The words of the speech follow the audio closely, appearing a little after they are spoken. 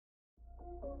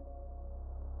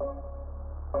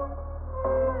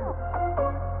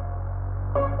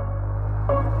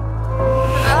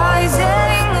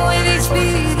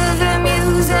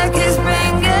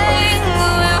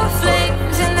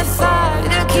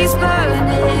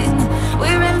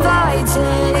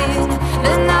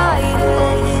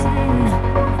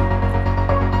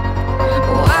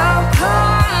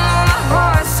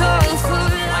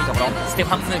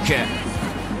ファン・ムーク、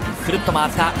くるっと回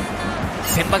った。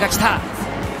千葉が来た。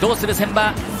どうする千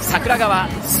葉。桜川、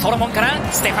ソロモンから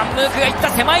ステファン・ムークがいった。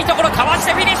狭いところかわし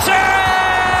てフィニッシュ。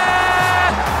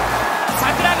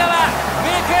桜川、ム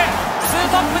ーク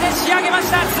2トップで仕上げまし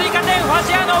た。追加点ファ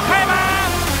ジアーノ岡山。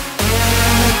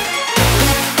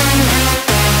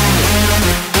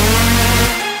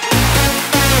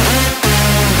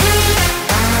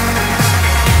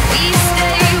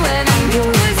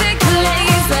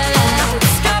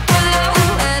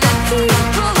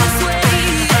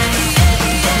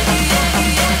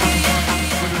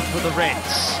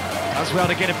As well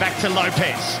to get it back to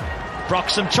Lopez.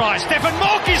 Broxham tries. Stefan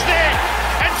Mauk is there,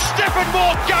 and Stefan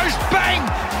Mauk goes bang.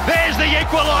 There's the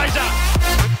equaliser.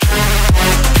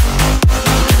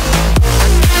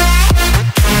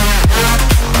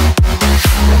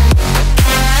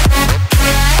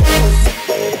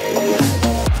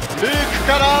 Luke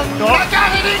から中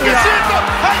ヘディングシュート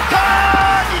入った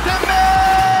2点目。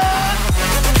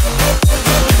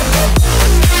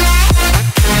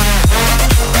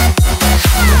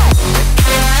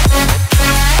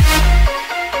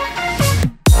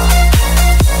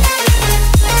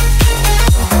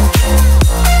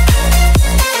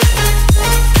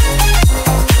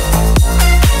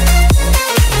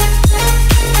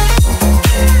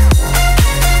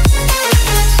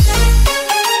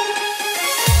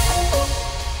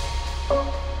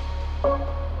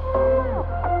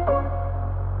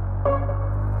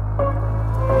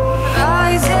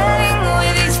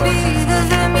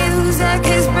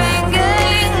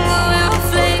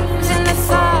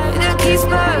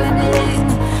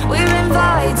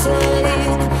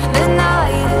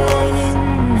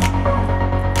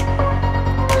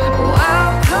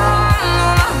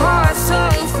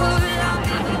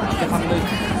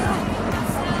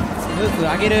ムーク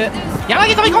上げる。山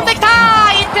木飛び込んできた。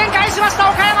1点返しました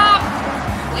岡山。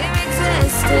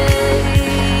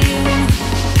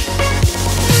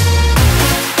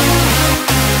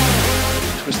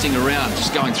Twisting around,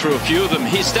 just going through a few of them.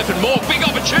 Here's Stefan Mauk, big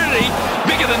opportunity,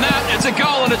 bigger than that. It's a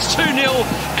goal and it's 2-0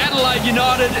 Adelaide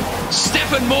United.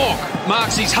 Stefan Mauk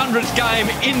marks his 100th game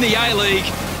in the A-League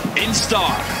in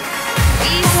style.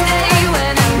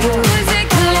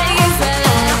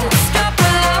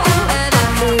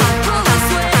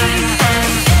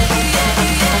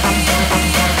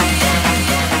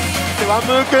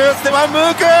 Stefan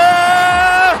Mauk!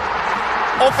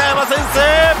 岡山先制。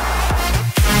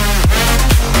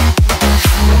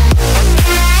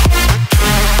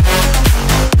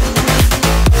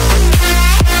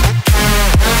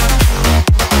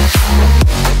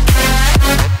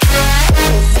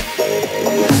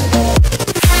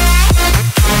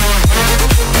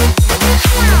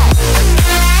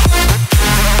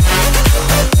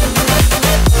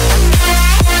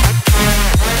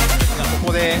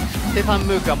ステファン・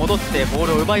ムークが戻ってボー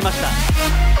ルを奪いました。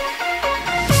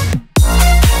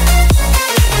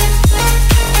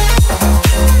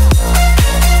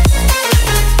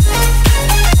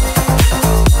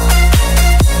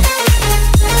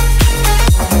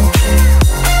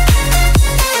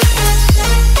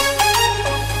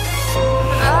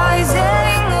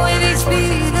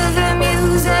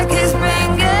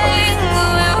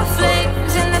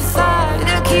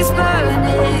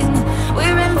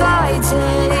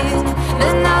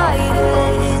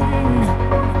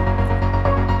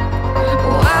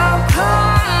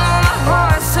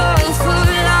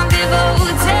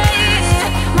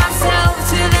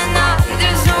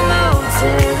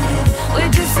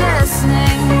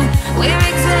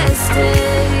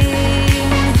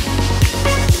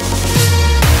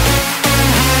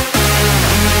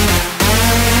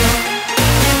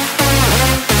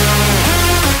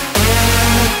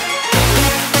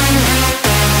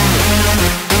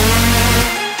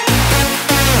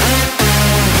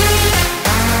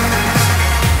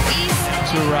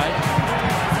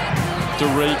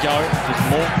Dorigo, does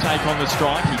Mauk take on the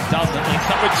strike? He doesn't. Links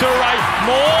up with Toure.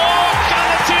 Mauk,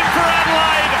 and it's in for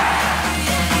Adelaide.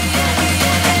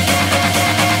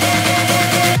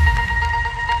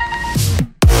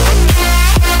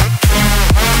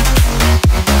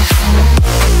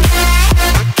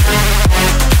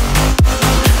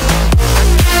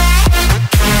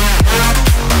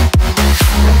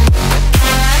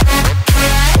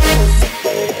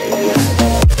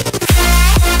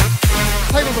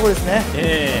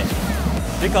 Yes.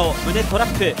 ルカを胸トラ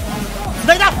ップつ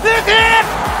ないだ。ムーク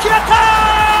決まった。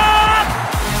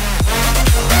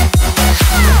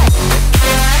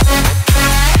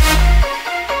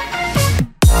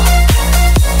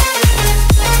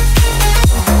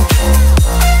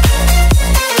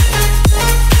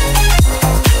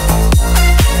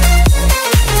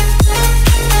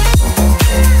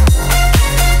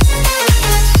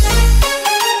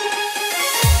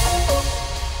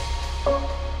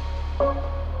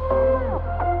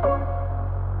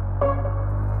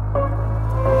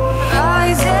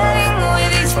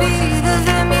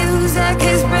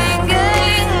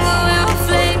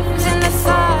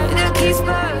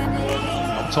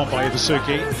Marked on by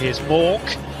Iwasuki. Here's Mauk.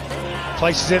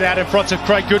 Places it out in front of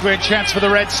Craig Goodwin. Chance for the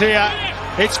Reds here.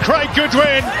 It's Craig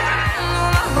Goodwin.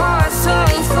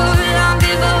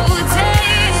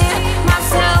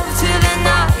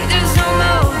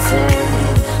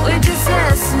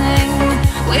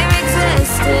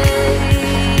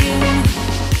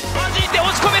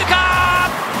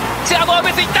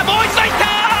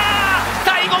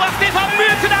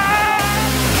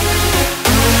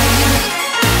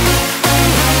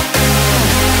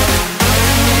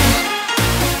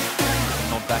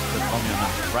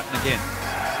 Again,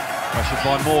 pressured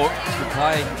by Mauk. Good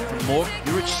play from Mauk.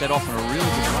 Juric set off on a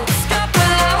really good run.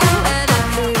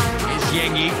 Here's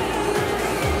Yengi.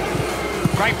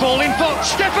 Great ball in for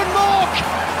Stefan Mauk,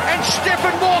 and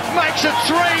Stefan Mauk makes it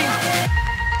 3.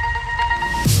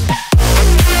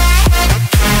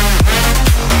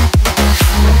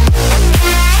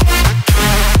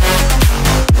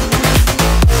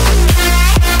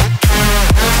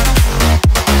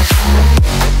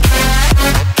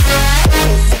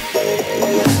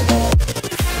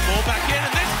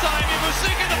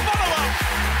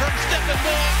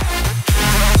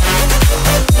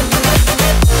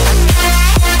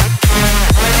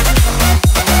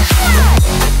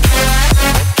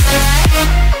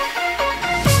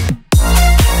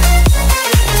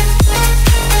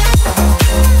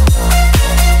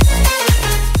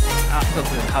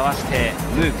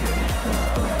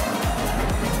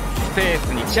スペース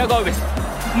にチアゴウベス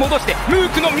戻してムー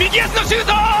クの右足のシュー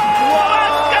ト、わ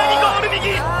ずかにゴール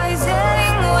右。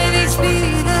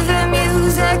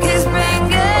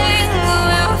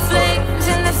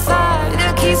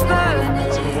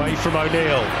Away from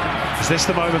O'Neill. Is this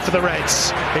the moment for the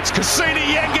Reds? It's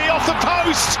Cassini Yengi off the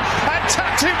post and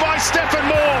tapped in by Stefan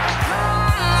Mauk.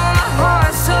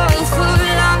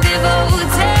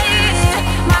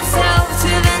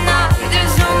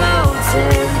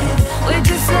 We're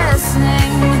just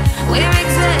listening, we're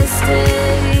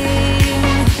existing.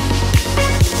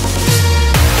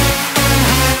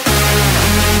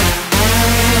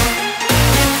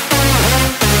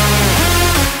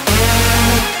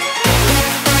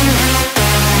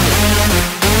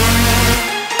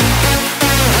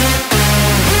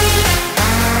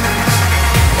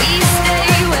 We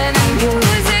stay where the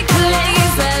music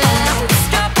plays, let's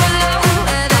drop it low,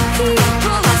 let the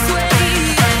people sway.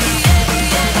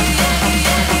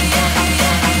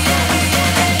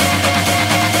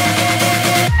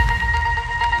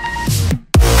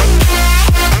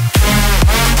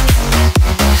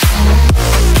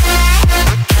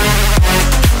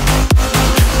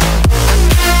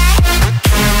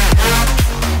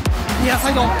ニア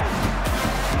サイドこ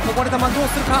ぼれ球どう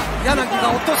するか。柳が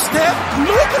落としてルー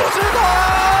クのシュート。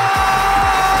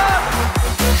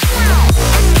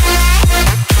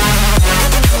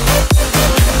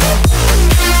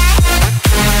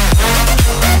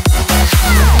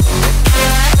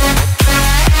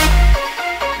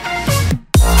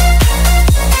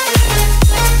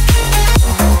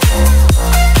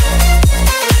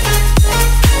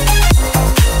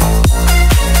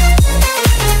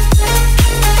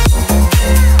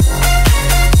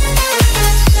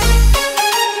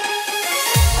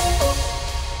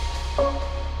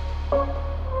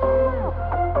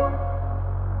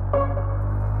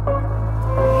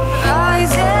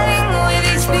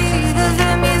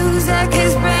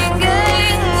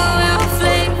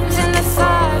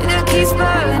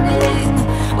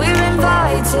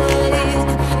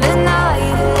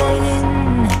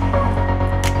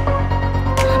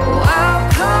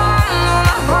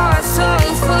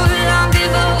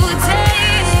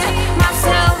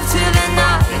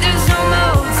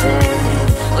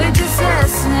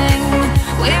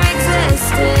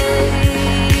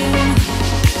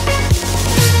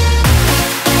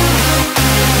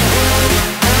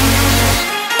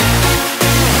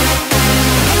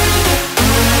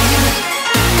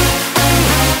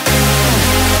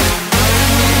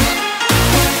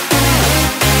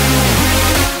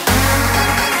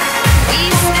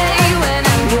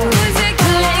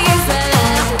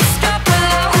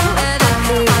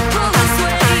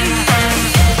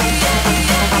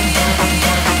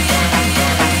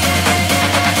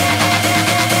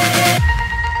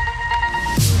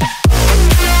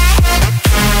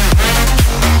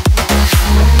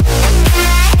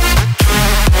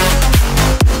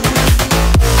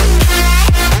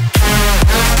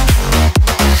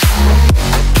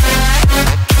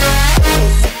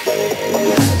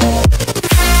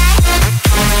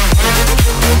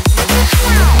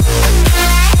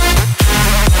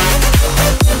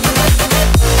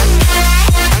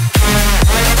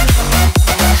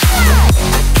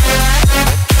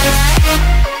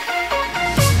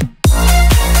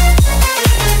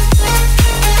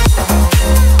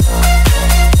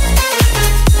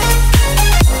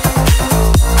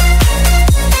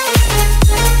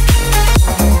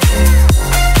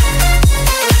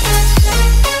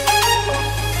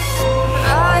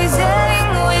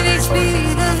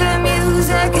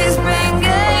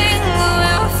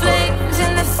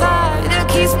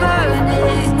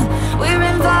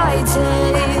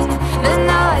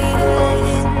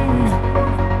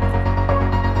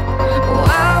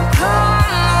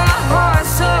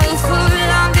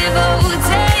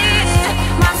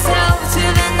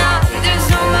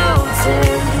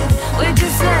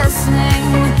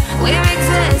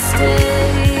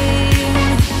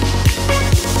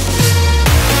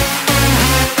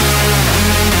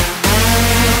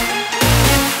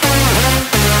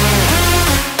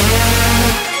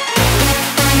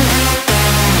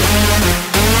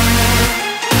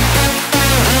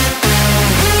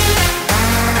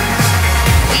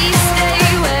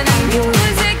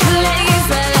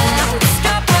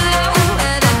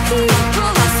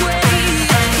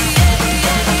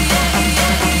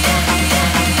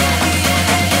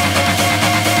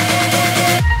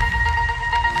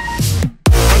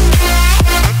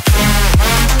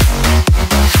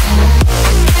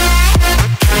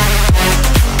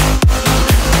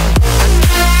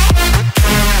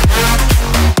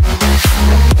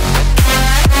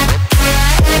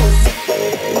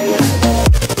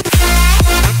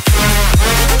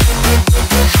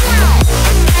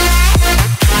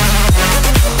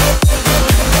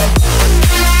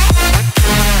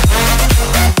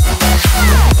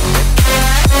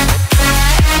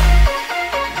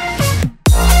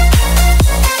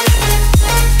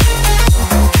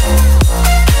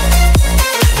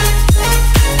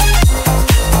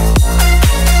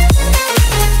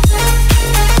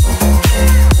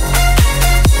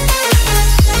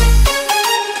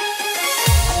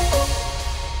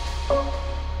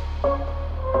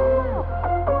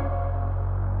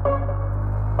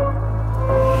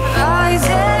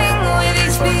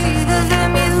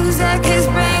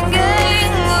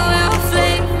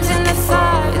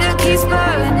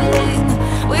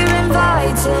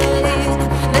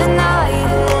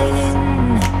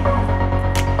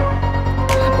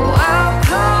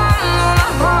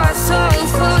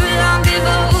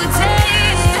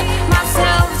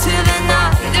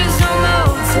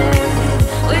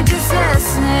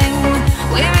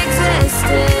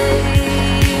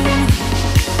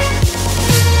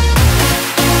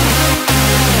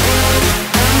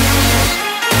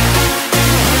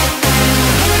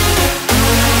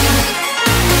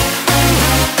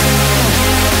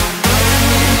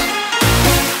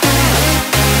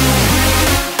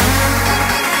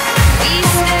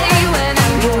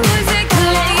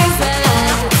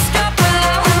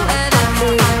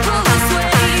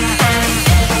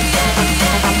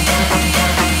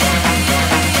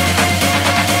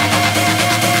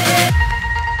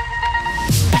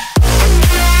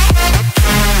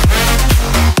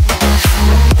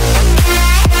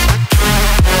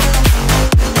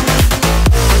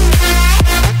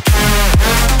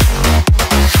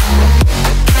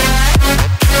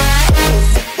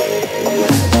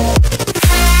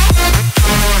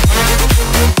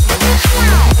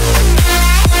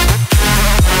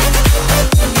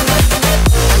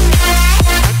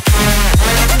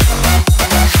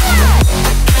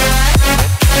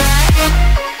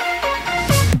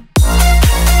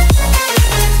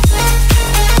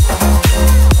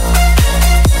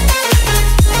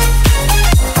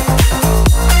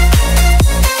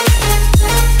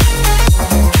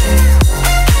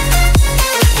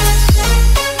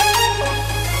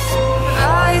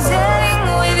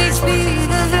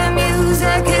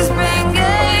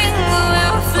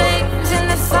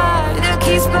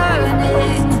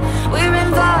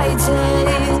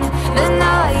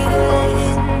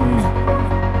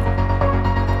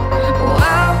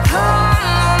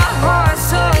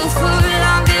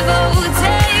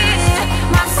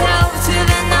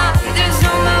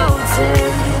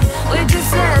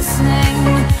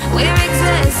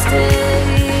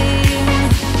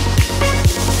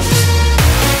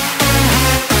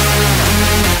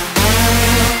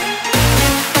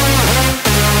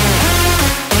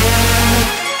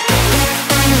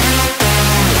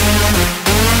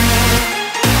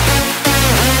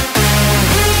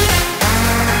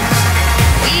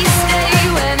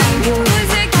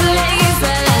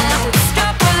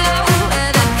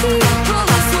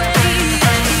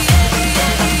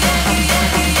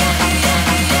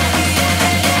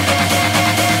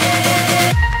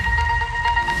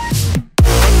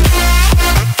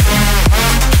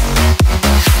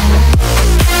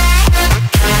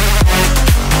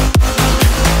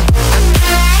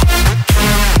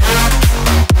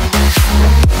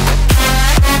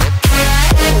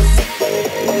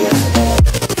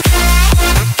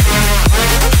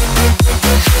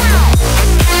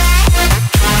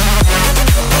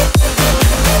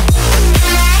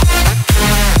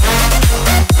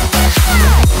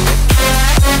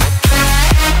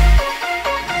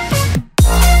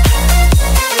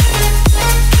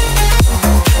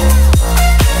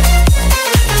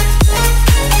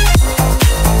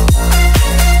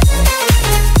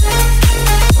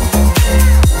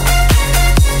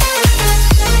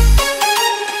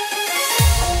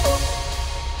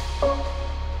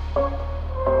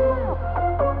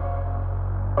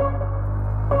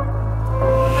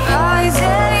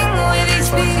Cause